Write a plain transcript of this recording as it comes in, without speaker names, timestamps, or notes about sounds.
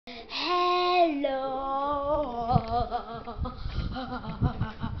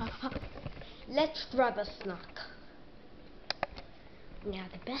Let's grab a snack. Now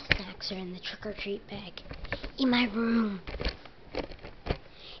the best snacks are in the trick-or-treat bag. In my room.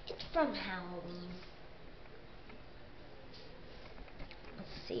 It's from Halloween. Let's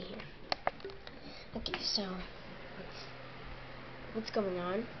see here. Okay, so what's going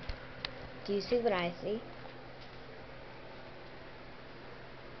on? Do you see what I see?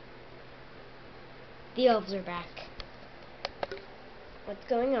 The elves are back. What's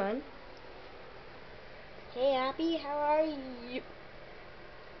going on? Hey Abby, how are you?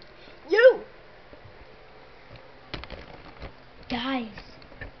 You! Guys.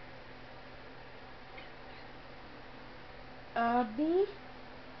 Abby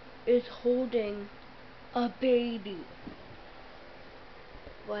is holding a baby.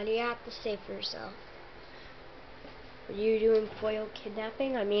 What do you have to say for yourself? Are you doing foil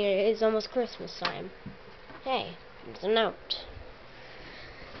kidnapping? I mean, it is almost Christmas time. Hey, there's a note.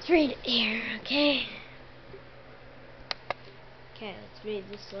 Let's read it here, okay? Okay, let's read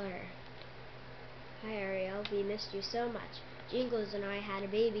this letter. Hi Ariel, we missed you so much. Jingles and I had a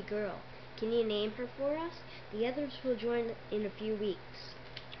baby girl. Can you name her for us? The others will join in a few weeks.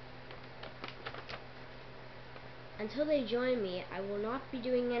 Until they join me, I will not be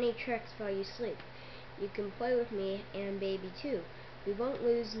doing any tricks while you sleep. You can play with me and baby too. We won't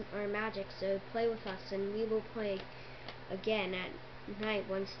lose our magic, so play with us and we will play again at night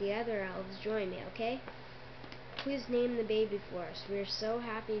once the other elves join me, okay? Please name the baby for us. We are so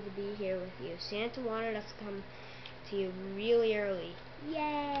happy to be here with you. Santa wanted us to come to you really early.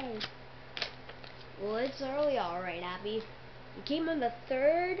 Yay! Well, it's early alright, Abby. You came on the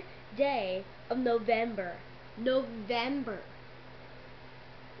 3rd day of November.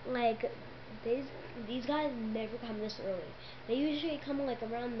 Like, these guys never come this early. They usually come like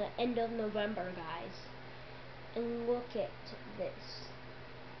around the end of November, guys. And look at this.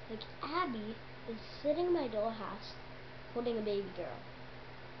 Like, Abby is sitting in my dollhouse holding a baby girl.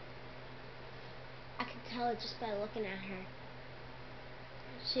 I can tell it just by looking at her.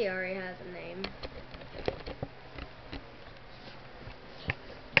 She already has a name.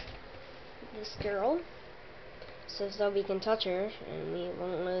 This girl says that we can touch her and we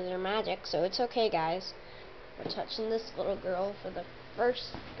won't lose our magic, so it's okay, guys. We're touching this little girl for the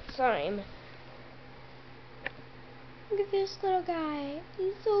first time. Look at this little guy.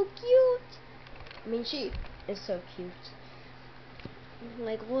 He's so cute. I mean, she is so cute.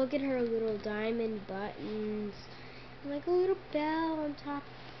 Like, look at her little diamond buttons. Like a little bell on top.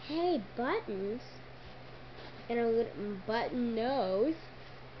 Hey, buttons. And her little button nose.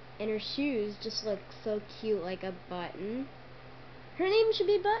 And her shoes just look so cute, like a button. Her name should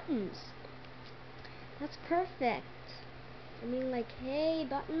be Buttons. That's perfect. I mean, like, hey,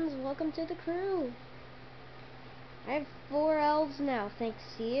 Buttons, welcome to the crew. I have 4 elves now, thanks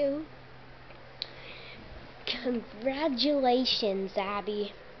to you. Congratulations,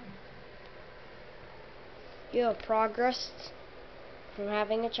 Abby. You have progressed from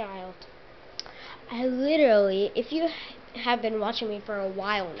having a child. I literally, if you have been watching me for a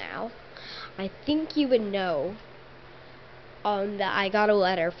while now, I think you would know that I got a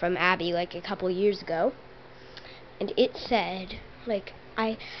letter from Abby like a couple years ago, and it said, like,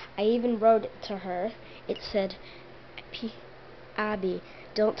 I even wrote it to her. It said, Abby,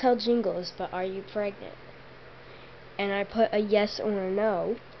 don't tell Jingles, but are you pregnant? And I put a yes or a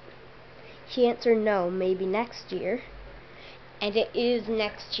no. She answered no, maybe next year. And it is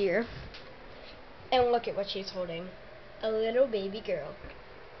next year. And look at what she's holding. A little baby girl.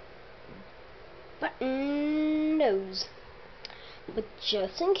 Button nose. But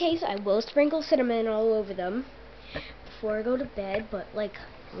just in case, I will sprinkle cinnamon all over them before I go to bed. But, like,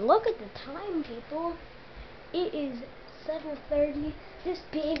 look at the time, people. It is 7:30. This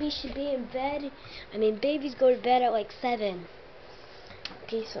baby should be in bed. I mean, babies go to bed at like 7.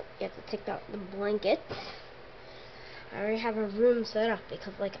 Okay, so you have to take out the blanket. I already have a room set up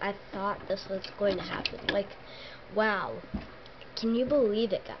because, like, I thought this was going to happen. Like, wow. Can you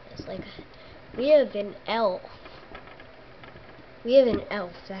believe it, guys? Like, we have an elf. We have an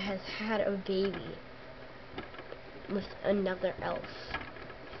elf that has had a baby with another elf.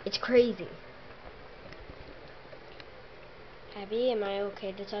 It's crazy. Abby, am I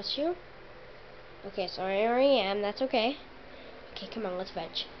okay to touch you? Okay, so I already am. That's okay. Okay, come on, let's veg.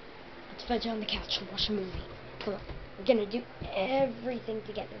 Let's veg on the couch and watch a movie. Come on. We're gonna do everything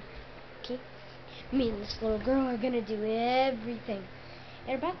together. Okay? Me and this little girl are gonna do everything.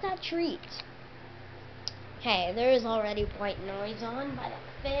 And about that treat. Hey, there is already white noise on by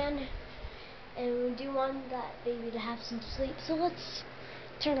that fan. And we do want that baby to have some sleep. So let's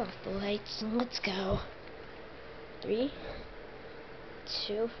turn off the lights and let's go. 3,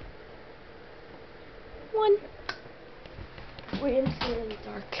 2, One. Wait, it's really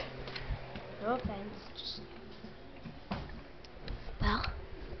dark. No offense. Just well,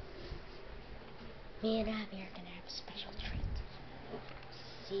 me and Abby are gonna have a special treat.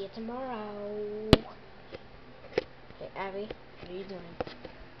 See you tomorrow. Hey, Abby, what are you doing?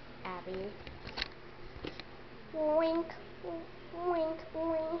 Abby. Wink, wink,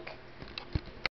 wink.